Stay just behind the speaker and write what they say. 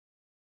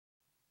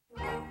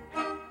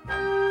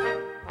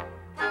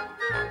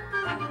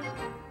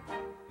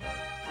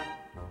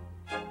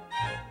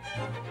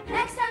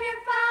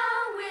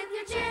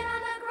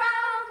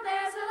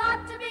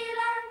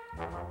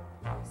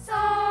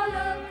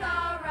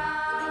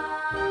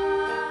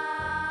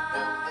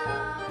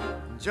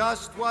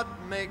Just what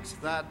makes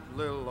that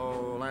little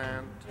old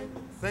ant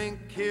think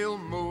he'll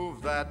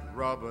move that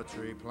rubber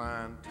tree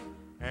plant?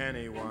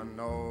 Anyone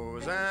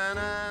knows an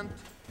ant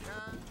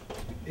can...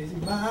 Is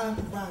my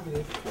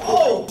prerogative.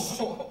 Oh!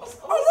 What's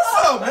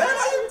up, man?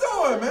 How you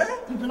doing, man?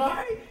 You been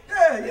alright?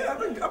 Yeah, I've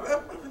been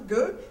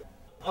good.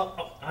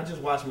 I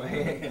just washed my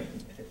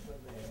hands.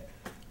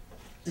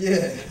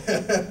 Yeah.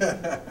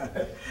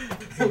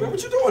 Hey, man,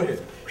 what you doing here?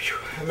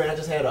 I mean, I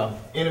just had an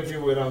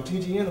interview with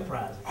TG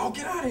Enterprises. Oh,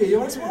 get out of here, yo.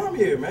 That's why I'm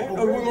here, man.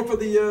 Oh, we went for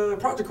the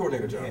project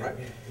coordinator job, right?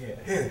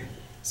 Yeah.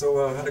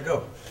 So, how'd it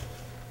go?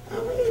 I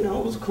mean, you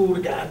know, it was cool.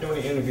 The guy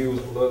doing the interview was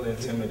a little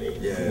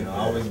intimidating. Yeah. You know, I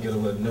always get a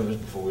little nervous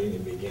before we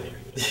even begin it.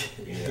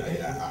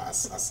 Yeah, I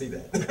see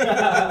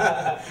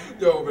that.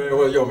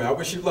 Yo, man, I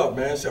wish you luck,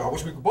 man. I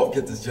wish we could both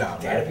get this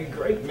job, man. That'd be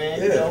great, man.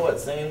 Yeah. You know what?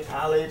 Same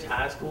college,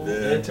 high school,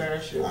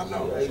 internship. I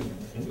know.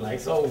 Like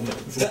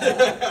soulmates.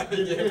 Yeah,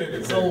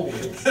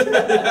 soulmates.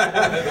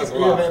 That's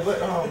yeah, man, but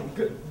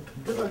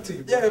good luck to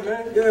you,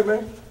 bro. Yeah,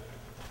 man.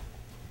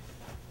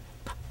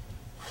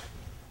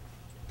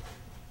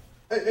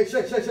 Hey,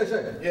 Shay.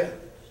 Yeah.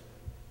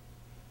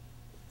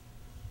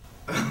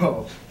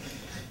 Oh,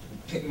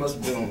 he must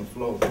have been on the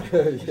floor.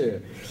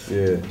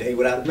 Yeah. Day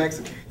without a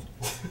Mexican.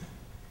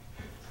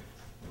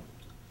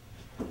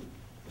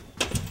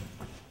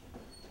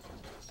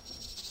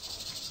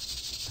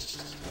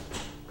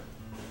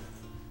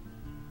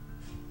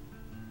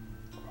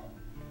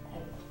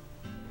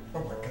 Oh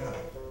my God.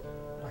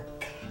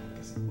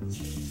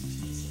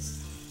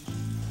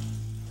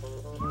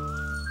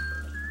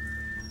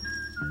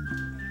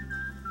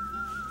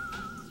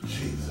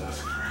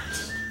 Jesus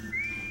Christ.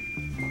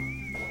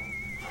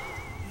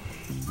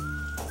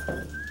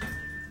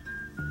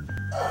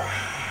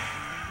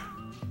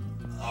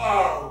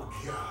 Oh,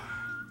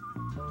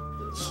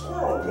 God.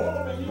 Squirrel,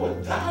 woman, you a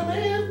die,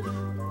 man?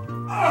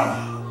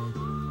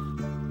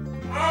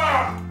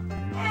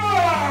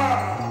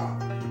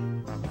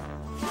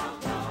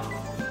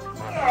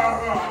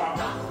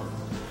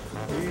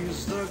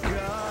 He's the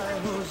guy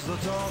who's the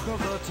talk of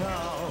the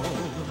town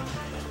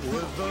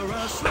with the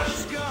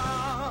restless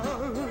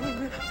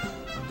gun.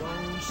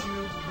 Don't you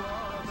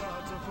bother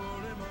to pull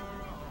him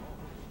around.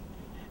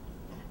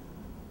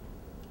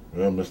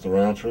 Well, Mr.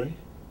 Roundtree,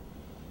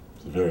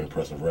 it's a very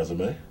impressive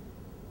resume,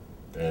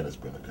 and it's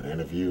been a good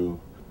interview.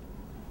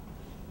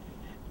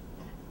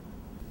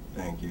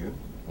 Thank you.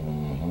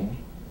 Mm-hmm.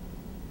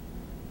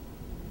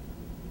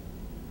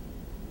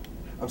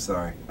 I'm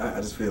sorry. I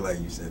just feel like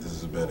you said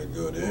this has been a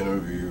good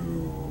interview,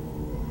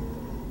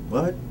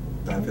 but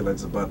I feel like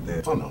it's about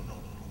that. Oh, no.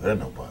 There are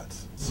no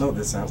buts. No,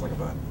 this sounds like a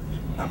butt.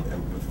 I'm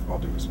with all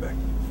due respect.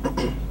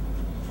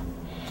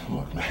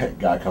 Look, man,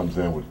 guy comes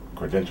in with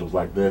credentials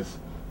like this,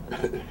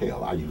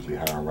 hell, I usually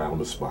hire him right on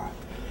the spot.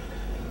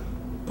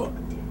 But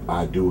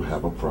I do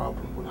have a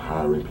problem with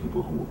hiring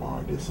people who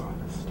are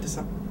dishonest.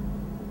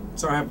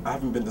 Sorry, I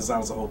haven't been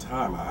dishonest the whole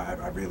time.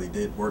 I really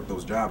did work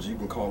those jobs. You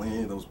can call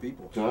any of those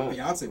people.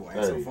 Beyonce will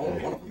answer the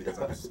phone. One of them because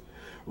I was.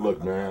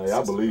 Look, man,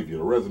 I believe you.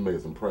 The resume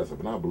is impressive,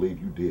 and I believe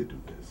you did do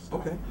this.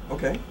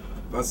 Okay.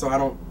 So I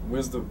don't.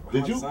 Where's the?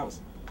 Did you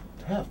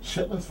have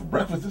chitlins for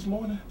breakfast this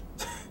morning?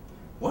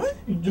 What?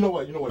 You know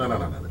what? No.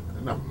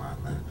 Never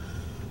mind, man.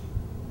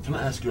 Can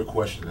I ask you a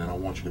question, and I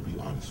want you to be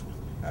honest with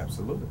me?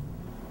 Absolutely.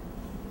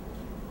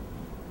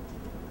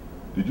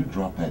 Did you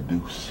drop that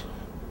deuce?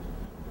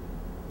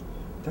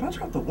 Did I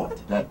drop the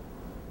what? That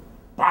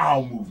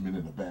bowel movement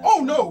in the bathroom. Oh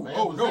no! Man,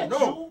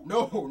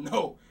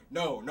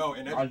 No!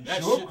 And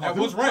that sure? shit that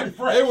was rank.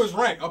 Fresh. It was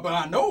rank. But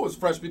I know it was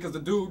fresh because the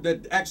dude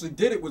that actually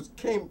did it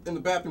came in the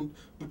bathroom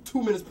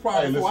 2 minutes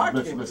prior before I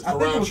came. Listen, I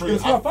think it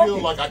was I feel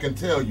like I can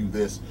tell you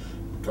this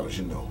because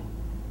you know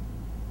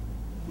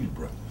we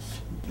brothers.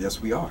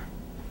 Yes, we are.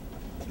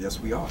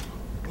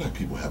 Black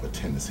people have a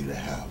tendency to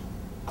have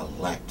a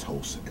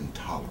lactose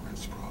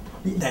intolerance problem.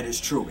 That is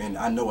true, and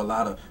I know a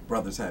lot of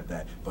brothers have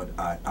that. But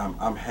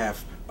I'm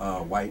half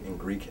white and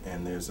Greek,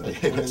 and there's a.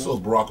 So is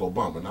Barack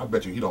Obama, and I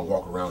bet you he don't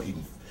walk around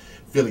eating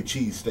Philly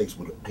cheesesteaks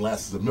with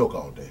glasses of milk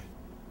all day.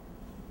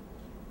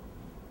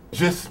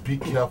 Just be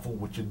careful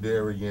with your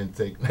dairy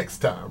intake next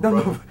time, bro.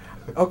 No.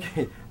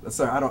 Okay,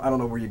 sir. I don't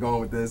know where you're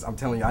going with this. I'm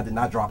telling you, I did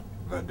not drop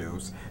the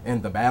deuce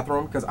in the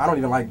bathroom because I don't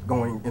even like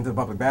going into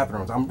public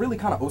bathrooms. I'm really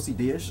kind of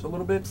OCD-ish a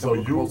little bit. So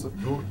you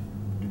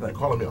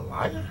calling me a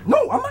liar?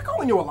 No, I'm not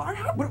calling you a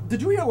liar.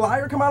 Did you hear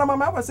liar come out of my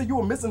mouth? I said you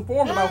were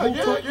misinformed about who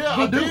took the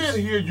I deuce.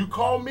 did hear you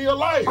call me a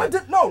liar. I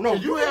did. No.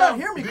 You did not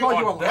hear me call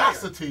you a liar.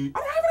 Audacity I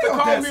don't have any to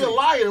call audacity. me a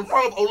liar in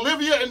front of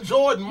Olivia and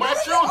Jordan, my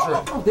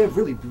children. Oh, they're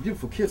really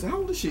beautiful kids. How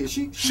old is she?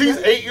 She's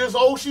 8 years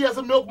old. She has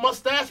a milk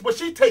mustache, but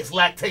she takes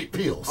lactate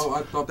pills. Oh,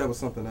 I thought that was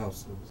something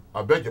else.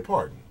 I beg your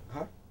pardon.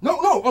 Huh? No.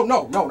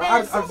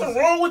 Man, something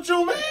wrong with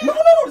you, man? No,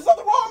 there's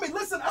nothing wrong with me.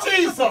 Listen,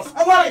 Jesus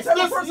Christ,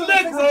 this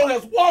Negro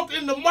has walked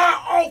into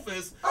my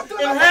office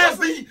and has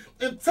the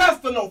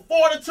intestinal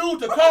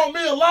fortitude to call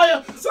me a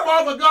liar.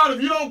 Father God,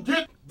 if you don't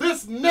get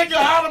this nigga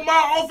out of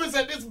my office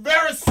at this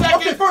very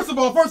second. Okay, first of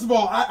all,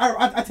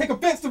 I take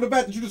offense to the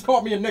fact that you just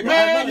called me a nigga.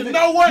 Man, you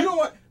know what? You know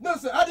what?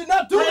 Listen, I did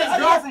not do Praise it.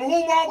 God from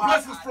whom all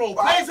blessings flow.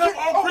 Praise him,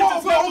 all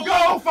creatures Oh,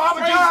 God,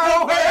 Father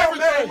God,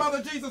 everything.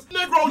 Mother Jesus.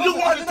 Negro, you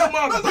wanted to come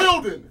out of the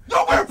building.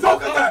 You wear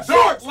polka dot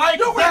shorts. Like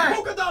you wear that.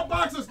 polka dot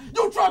boxes.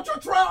 You dropped your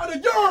trowel in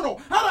a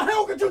urinal. How the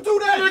hell could you do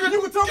that? Nigga,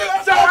 You can tell me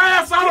get that. your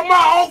ass out of my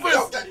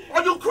office.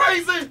 Are you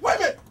crazy? Wait a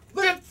minute.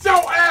 Get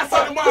your ass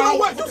out of my You know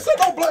what? office. You said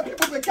no black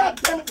people, but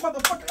goddamn it,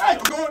 motherfucker. Hey,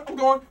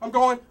 I'm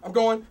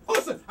going.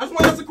 Listen, I just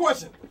want to ask a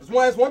question. I just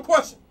want to ask one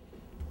question.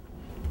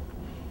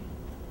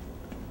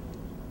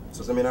 So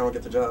does that mean I don't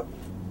get the job?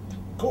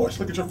 Of course,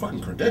 look at your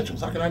fucking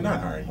credentials. How can I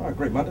not hire you? All right,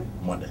 great. Monday?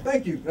 Monday.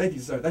 Thank you,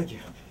 sir. Thank you.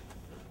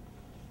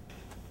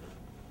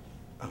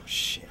 Oh,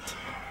 shit.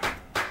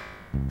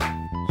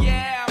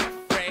 Yeah, I'm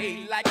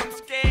afraid, like I'm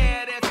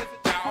scared as a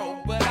dog,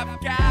 but I've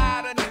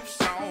got a new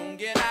song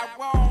and I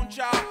want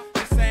y'all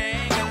to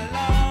sing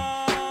along.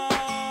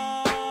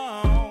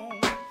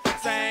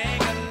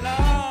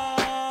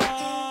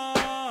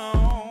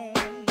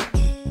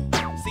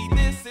 See,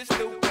 this is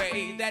the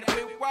way that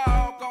we